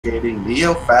initiating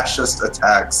neo-fascist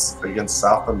attacks against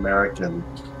South American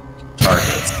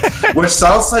targets, which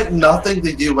sounds like nothing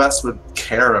the U.S. would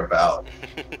care about.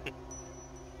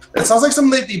 It sounds like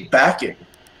something they'd be backing.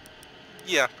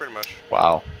 Yeah, pretty much.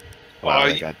 Wow. Wow.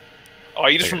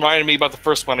 You just reminded me about the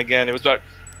first one again. It was about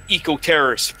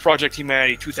eco-terrorists, Project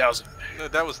Humanity 2000. No,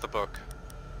 that was the book.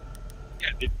 Yeah,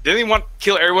 didn't they want to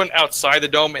kill everyone outside the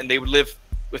dome, and they would live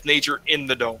with nature in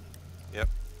the dome? Yep.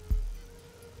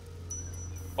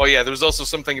 Oh yeah, there was also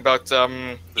something about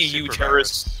EU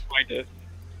terrorists trying to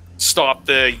stop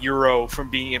the euro from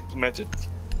being implemented.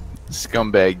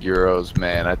 Scumbag euros,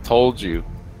 man. I told you.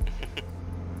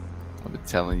 I've been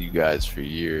telling you guys for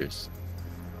years.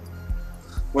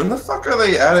 When the fuck are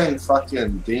they adding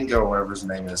fucking Dingo, whatever his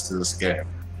name is, to this game?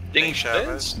 Ding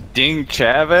Chavez? Ding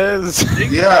Chavez?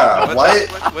 Yeah,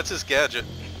 what's his gadget?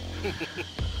 He gets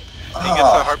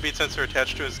the heartbeat sensor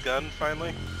attached to his gun,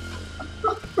 finally?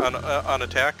 On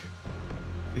attack?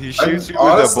 He shoots you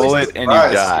with a bullet and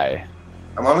you die.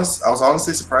 I was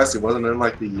honestly surprised he wasn't in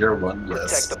like the year 1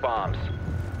 list. Protect the bombs.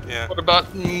 Yeah. What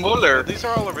about Mueller? These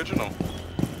are all original.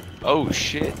 Oh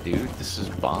shit, dude, this is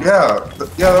bomb. Yeah,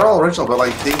 they're all original, but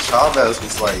like Ding Chavez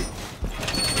was like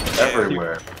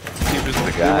everywhere. He was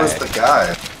the guy. He was the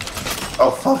guy.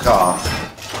 Oh, fuck off.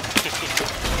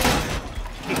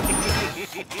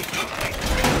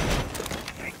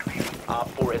 Op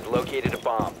 4 has located a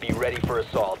bomb. Be ready for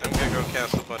assault. I'm gonna go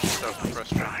cast a bunch of stuff to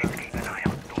frustrate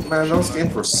them. Man, those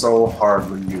games were so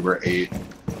hard when you were 8.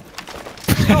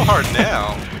 So hard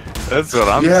now. That's what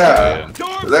I'm saying.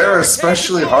 They were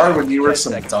especially hard when you were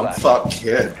some dumb fuck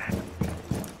kid.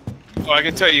 Well, I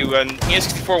can tell you, in the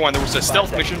N64 one, there was a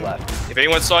stealth mission. If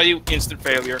anyone saw you, instant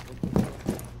failure.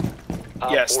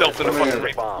 Yeah, stealth in a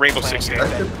fucking Rainbow Six game.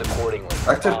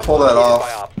 I could pull that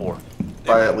off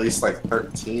by at least like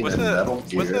 13 in Metal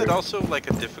Gear. Wasn't it also like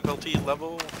a difficulty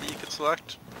level that you could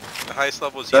select? The highest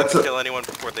level was you had to kill anyone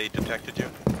before they detected you?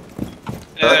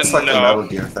 That's like a Metal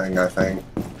Gear thing, I think.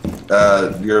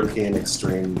 European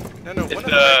Extreme. No, one of the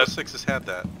Rainbow Sixes had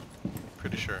that.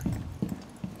 Pretty sure.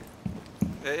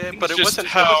 But it wasn't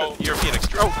European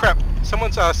Extreme. Oh crap!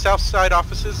 Someone's south side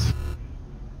offices.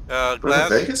 Were the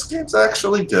Vegas games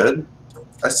actually good?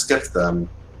 I skipped them.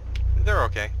 They're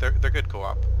okay. They're good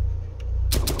co-op.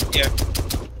 Yeah.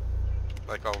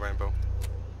 Like all Rainbow.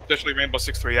 Especially Rainbow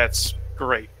Six 3. That's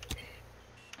great.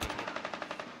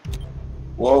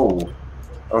 Whoa.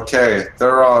 Okay,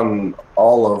 they're on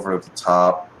all over the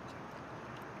top.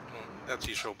 That's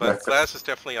usual, but Glass is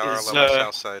definitely on our level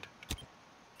south side.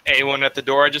 Anyone at the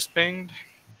door I just pinged?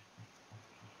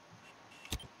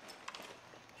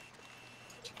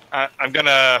 I'm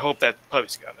gonna hope that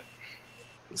Pubby's got it.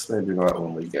 This may be my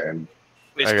only game.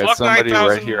 I got somebody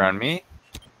right here on me.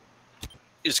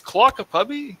 Is Clock a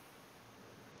Pubby?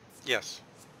 Yes.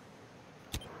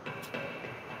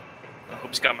 I hope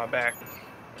he's got my back.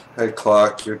 Hey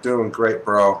Clock, you're doing great,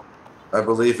 bro. I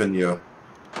believe in you.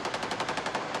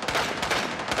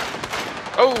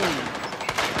 Oh!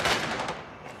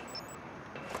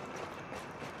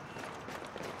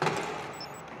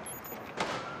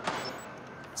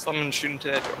 Someone shooting to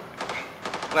that door.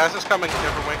 Glass is coming,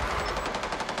 never wait.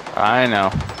 I know.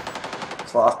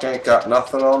 Clock ain't got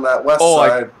nothing on that west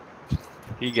side.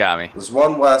 He got me. There's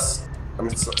one west. I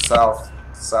mean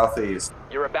southeast.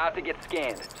 You're about to get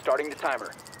scanned. Starting the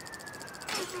timer.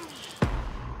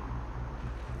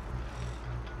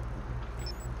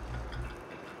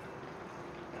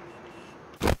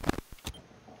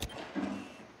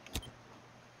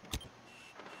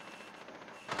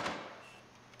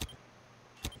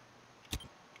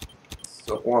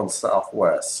 So one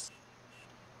southwest.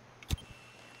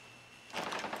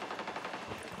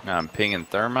 Now I'm pinging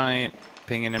Thermite.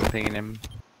 Pinging him.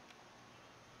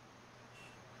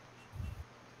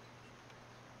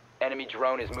 Enemy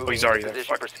drone is moving he's already into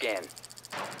position for scan.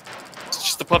 It's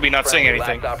just the Pubby not saying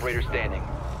anything. Last operator standing.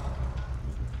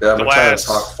 Yeah, I'm trying to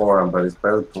talk for him, but he's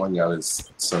barely pulling out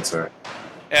his sensor.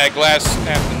 Yeah, Glass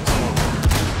happens.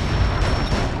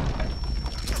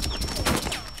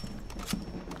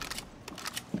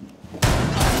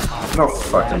 No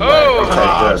fucking way. Oh! Okay, good.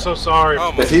 I'm so sorry.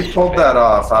 If he pulled that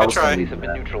off, I was going to be Have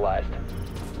been neutralized.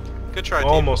 Good try,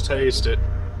 Almost hazed it.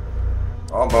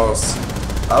 Almost.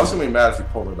 I was going to be mad if he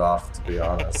pulled it off, to be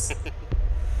honest.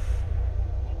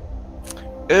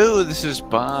 Ooh, this is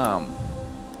bomb.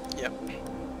 Yep.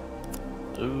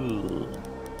 Ooh.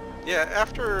 Yeah,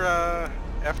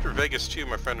 after Vegas 2,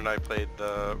 my friend and I played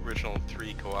the original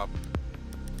 3 co-op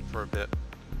for a bit.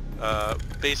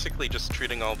 Basically just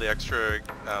treating all the extra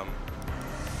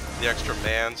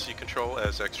mans you control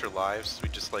as extra lives. We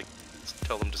just like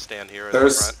tell them to stand here at the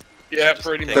front. Yeah, Just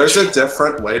pretty take much. There's a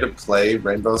different way to play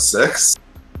Rainbow Six.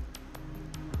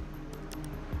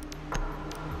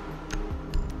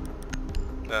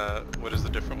 What is the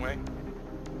different way?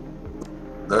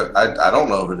 I don't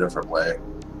know of a different way.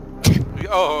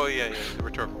 Oh, yeah, the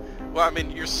rhetorical. Well, I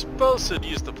mean, you're supposed to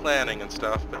use the planning and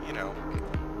stuff, but you know.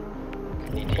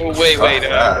 Oh, wait. Fuck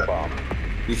that.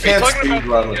 You can't talking about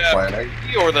speedrun with the, planning.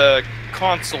 PC or the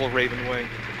console Raven way?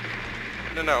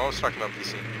 No, I was talking about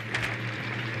PC.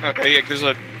 Okay, yeah, there's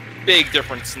a big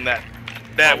difference in that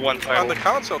one title. On the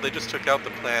console, they just took out the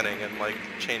planning and like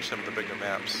changed some of the bigger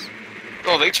maps.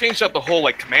 Oh, they changed up the whole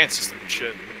like command system and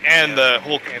shit, and the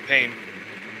whole campaign.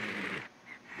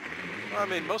 Well, I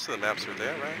mean, most of the maps are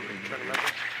there, right? I'm trying to remember.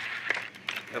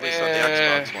 At least on the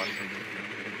Xbox one.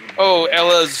 Oh,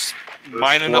 Ella's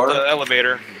mining up floor? the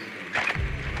elevator.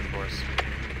 Of course.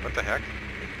 What the heck?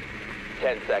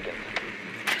 10 seconds.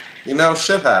 You know,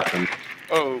 shit happens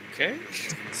Okay.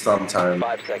 sometime.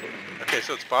 5 seconds. Okay,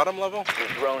 so it's bottom level? Your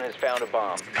drone has found a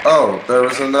bomb. Oh, there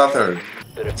was another.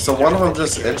 The diffuser So one of them has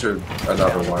just secured. entered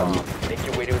another Found a one. bomb. Make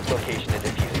your way to its location and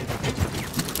defuse it.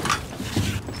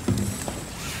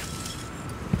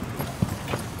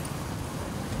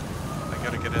 I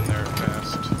gotta get in there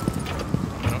fast.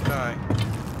 Don't die.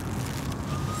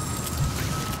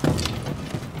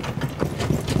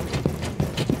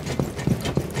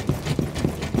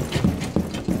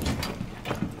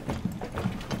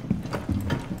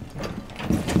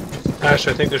 Ash,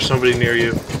 I think there's somebody near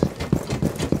you.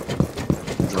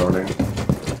 Droning.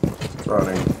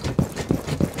 Droning.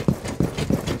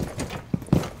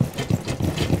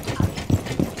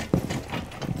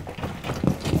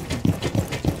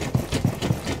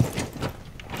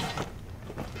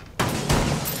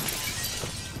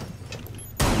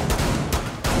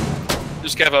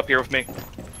 Just Kev up here with me.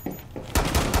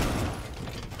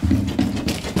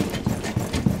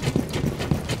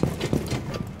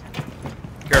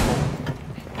 Careful.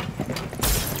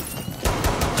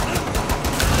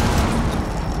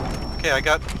 Okay, I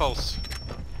got pulse.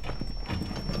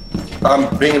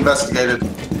 I'm being investigated.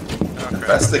 Oh, crap.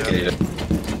 Investigated.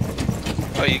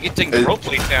 Oh, you get taking the rope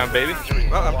plate down, baby. Diffuser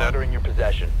is Well, no I'm dead. longer in your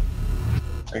possession.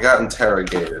 I got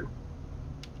interrogated.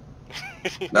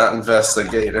 Not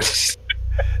investigated.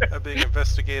 I'm being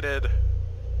investigated.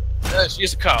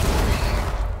 She's a cop.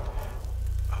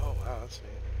 Oh wow, that's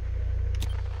neat.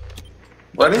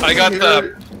 Why didn't I you got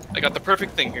hear? the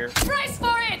perfect thing here. Price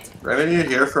for it! Why didn't you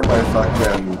hear from my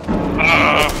fucking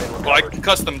Well, I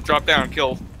custom drop down,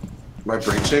 kill. my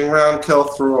breaching round kill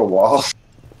through a wall?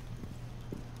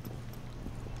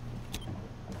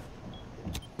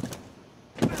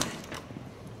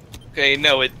 Okay,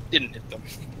 no, it didn't hit them.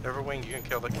 Everwing, you can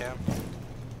kill the camp.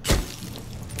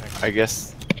 I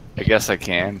guess I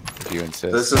can, if you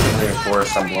insist. This isn't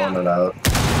reinforced. I'm blowing it out.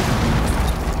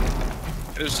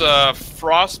 There's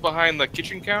frost behind the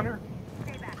kitchen counter.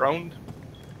 Droned.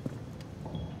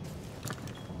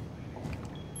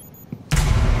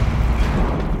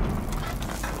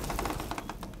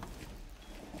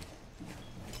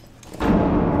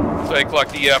 So hey, Clark,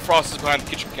 the frost is behind the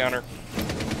kitchen counter.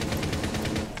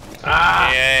 Ah!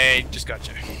 Hey, just got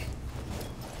you.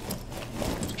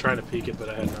 I was trying to peek it, but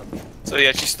I had nothing. So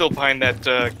yeah, she's still behind that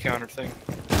counter thing.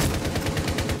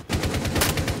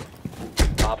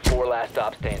 Op 4 last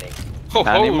stop standing. Oh,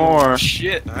 Not anymore.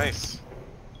 Shit. Nice.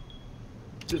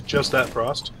 Just that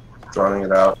frost. Drawing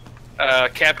it out.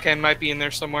 Capcan might be in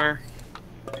there somewhere.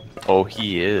 Oh,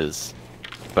 he is.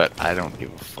 But I don't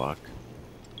give a fuck.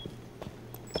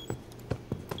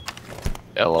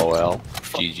 LOL.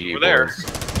 GG. We're there. boys.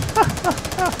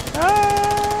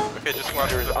 Okay, just watch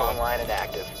Diffuser is the bomb. online and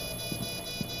active.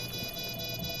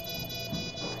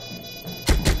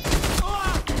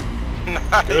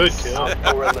 Nice. Good kill. Op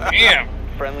 4 eliminated. Damn!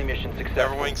 Friendly mission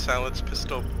successful. Everwing silence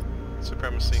pistol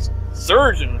supremacy.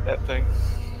 Surgeon with that thing.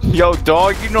 Yo,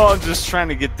 dog, you know I'm just trying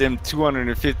to get them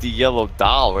 $250 yellow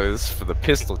dollars for the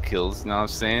pistol kills, you know what I'm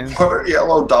saying? What are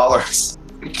yellow dollars?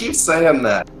 You keep saying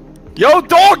that. Yo,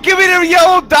 dog, give me them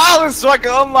yellow dollars so I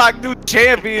can unlock new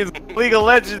champions, League of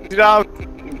Legends, you know?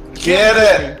 Get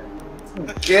it.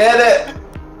 Get it.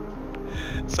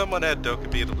 Someone had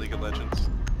Dokkaebi to League of Legends.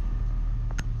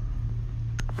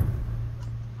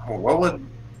 Oh, what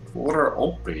would our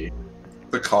ult be?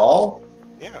 The call?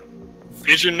 Yeah.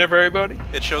 Vision of everybody.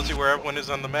 It shows you where everyone is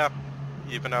on the map,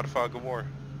 even out of Fog of War.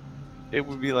 It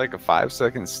would be like a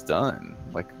 5-second stun,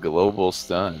 like a global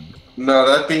stun. No,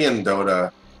 that'd be in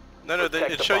Dota. No,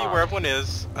 Protect it the show you bomb. where everyone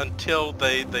is until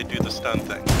they do the stun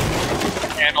thing.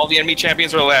 And all the enemy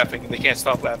champions are laughing, and they can't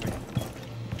stop laughing.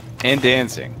 And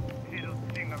dancing.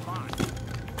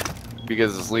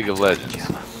 Because it's League of Legends.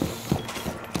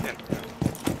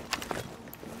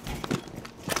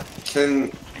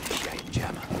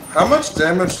 How much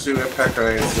damage do impact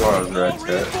grenades do on a direct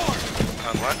hit?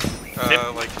 On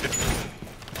what? Like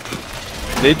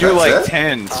 15. They do That's like it?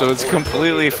 10, so it's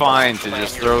completely fine to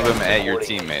just throw them at your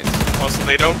teammates. Also,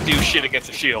 they don't do shit against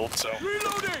the shield, so.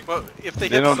 Well, if they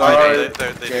They hit don't somebody,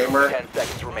 do they Gamer. 10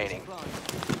 seconds remaining.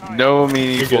 No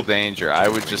meaningful danger. I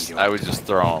would just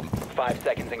throw them. 5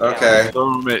 seconds and Okay.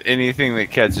 Throw them at anything that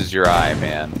catches your eye,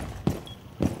 man.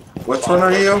 Which one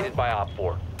are you? Located by Op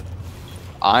 4.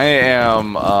 I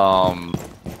am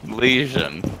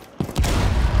Legion.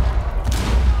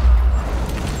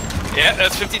 Yeah,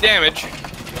 that's 50 damage.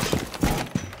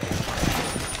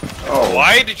 Oh,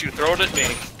 Why did you throw it at me?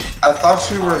 I thought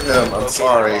you were him. I'm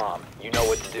sorry. Bomb. You know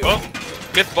what to do. Well,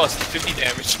 myth busted, 50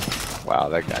 damage. Wow,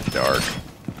 that got dark.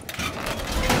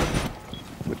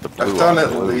 With the blue I've done on at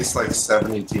blue. least like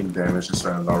 70 team damage this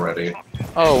round already.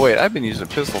 Oh wait, I've been using a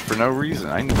pistol for no reason.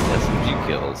 I need SMG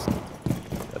kills.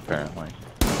 Apparently.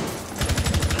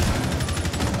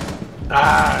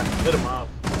 Ah, hit him up.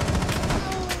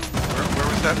 Where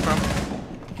was that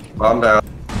from? Bomb down.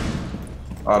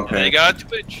 On And they pink. got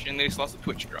Twitch, and they just lost the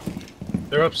Twitch drop.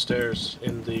 They're upstairs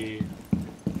in the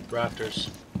rafters.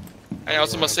 I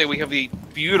also must say we have the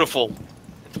beautiful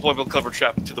deployable cover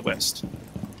trap to the west.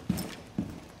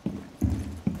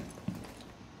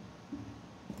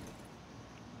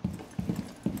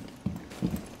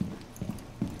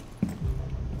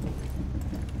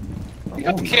 You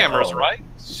got the cameras, right?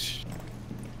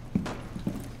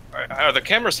 Are the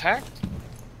cameras hacked?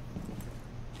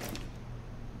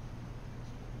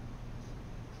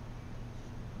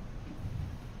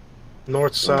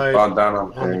 North side Bomb down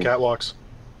on on the pink. catwalks.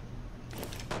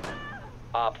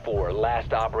 Op 4,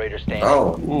 last operator standing.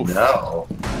 Oh, Oof. no.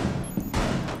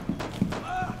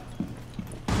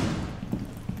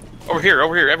 Over here,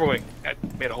 everyone. I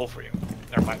made a hole for you.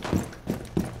 Never mind.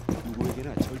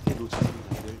 누구에게나 절대 놓치지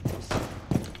않을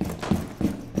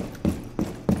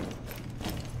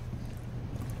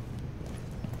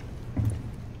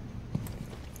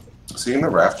Is he in the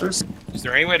rafters? Is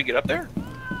there any way to get up there?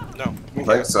 No, I don't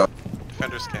think so.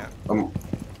 defenders can't. I'm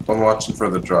watching for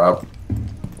the drop.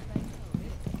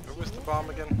 Where was the bomb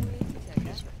again?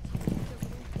 Confused me.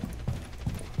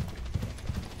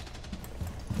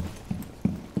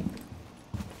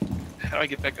 How do I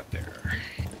get back up there?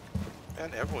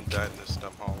 And everyone died in this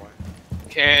dumb hallway.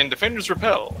 Can defenders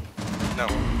repel? No.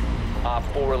 Op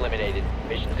 4 eliminated.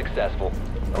 Mission successful.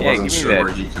 I Yeah, wasn't give me sure that.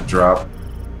 where he could drop.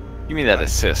 Give me that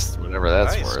assist, whatever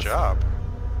that's nice worth. job.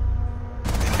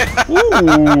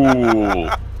 Ooh.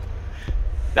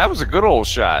 That was a good old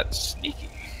shot. Sneaky.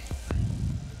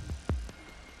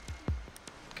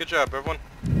 Good job, everyone.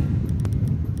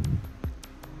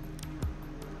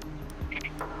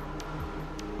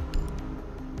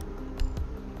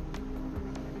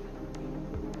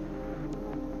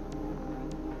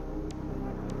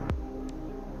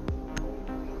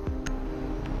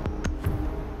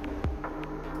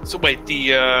 So wait,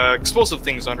 the explosive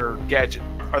things on her gadget,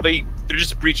 they're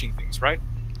just breaching things, right?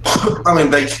 I mean,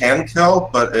 they can kill,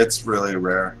 but it's really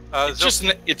rare. It's just,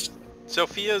 it's,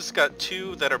 Sophia's got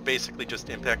two that are basically just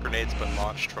impact grenades but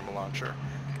launched from a launcher.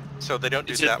 So they don't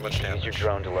do Is it- that much Use your damage.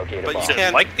 drone to locate a But you bomb. is it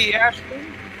can't- like the Ash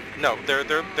thing? No, they're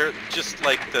just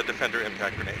like the Defender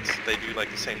impact grenades. They do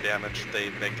like the same damage, they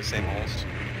make the same holes.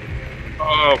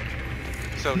 Oh,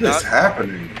 So What is not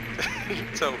happening?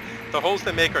 so the holes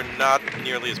they make are not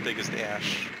nearly as big as the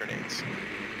Ash grenades.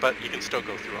 But you can still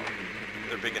go through them.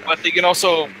 They're big enough. but they can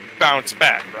also bounce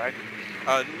back, right?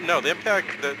 No, the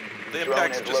impacts has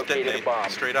just located a detonate bomb.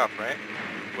 straight up, right?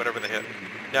 Whatever they hit.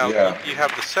 Now Yeah. you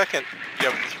have the second.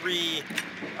 You have three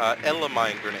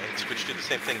Elamine grenades, which do the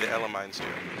same thing the Elamines do,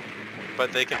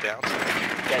 but they can bounce.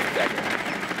 10 seconds.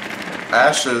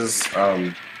 Ashes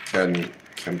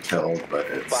can kill, but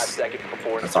 5 it's seconds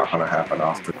before not going insertion. to happen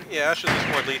often. Yeah, Ashes is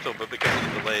more lethal, but because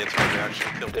of the delay, it's hard to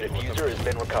actually kill The people with diffuser them. has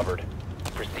been recovered.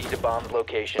 Proceed to bomb's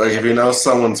location. Like, if you know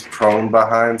someone's prone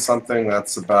behind something,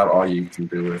 that's about all you can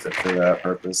do with it for that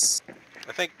purpose.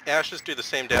 I think Ashes do the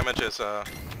same damage as a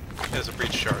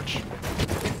breach charge.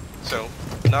 So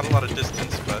not a lot of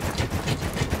distance, but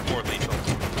more lethal.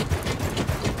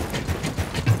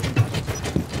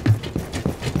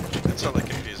 It's not like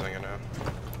confusing, I know.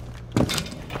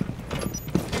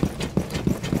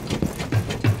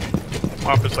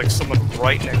 Pop is like someone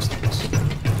right next to us.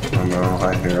 I don't know,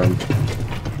 I hear him.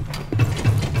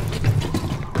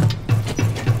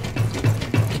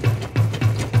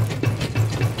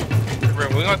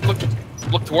 We want to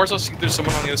look towards us. See if there's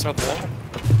someone on the other side of the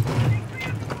wall.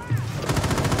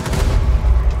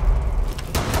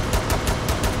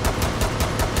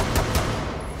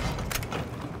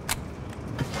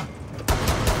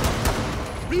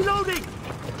 Reloading!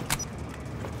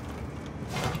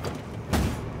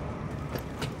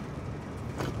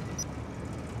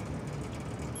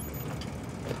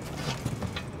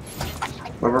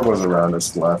 Whoever was around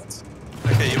us left.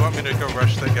 Okay, you want me to go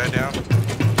rush that guy down?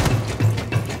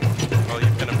 Oh, you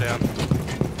pin him down.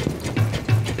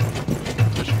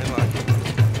 Wish me luck.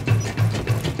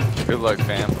 Good luck,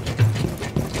 fam.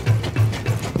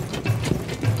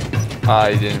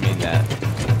 I didn't mean that.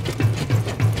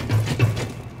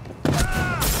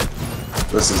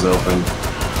 This is open.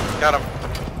 Got him.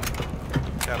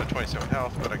 Down to 27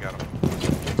 health, but I got him.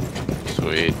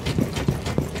 Sweet.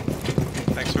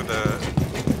 Thanks for the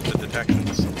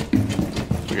detections.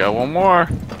 We got one more.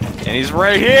 And he's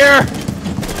right here!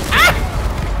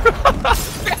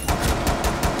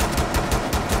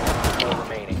 Four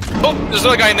remaining. Oh, there's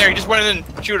another guy in there. He just went in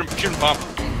and shoot him pump.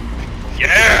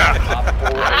 Yeah! Op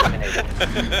 4 eliminated.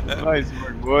 Nice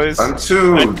work, boys. I'm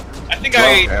too I think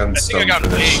drunk I and think I got stoned for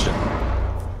this paid. shit.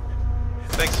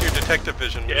 Thanks to your detective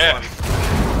vision, we Yeah. won.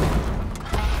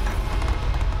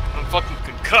 I'm fucking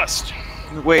concussed.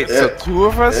 Wait, so two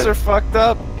of us are fucked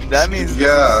up? That means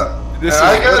Yeah. this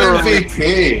And is I got literally-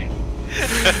 MVP.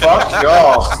 Fuck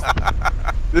y'all.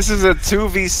 this is a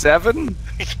 2v7?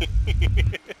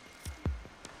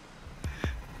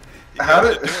 How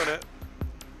You're did doing it?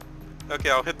 Okay,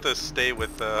 I'll hit the stay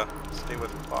with I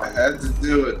Bob. had to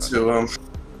do it to him?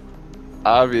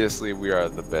 Obviously, we are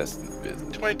the best in the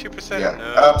business. 22%. Yeah,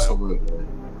 No. absolutely.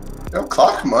 Yo,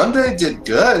 Clock Monday did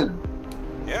good.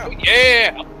 Yeah.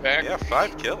 Yeah! I'm back. Yeah,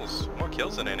 5 kills. More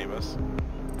kills than any of us.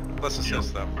 Less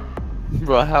assists though.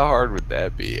 Well, how hard would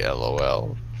that be,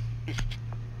 LOL?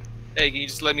 Hey, can you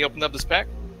just let me open up this pack?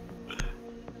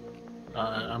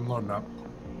 I'm loading up.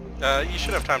 You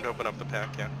should have time to open up the pack,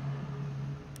 yeah.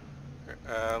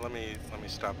 Let me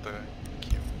stop the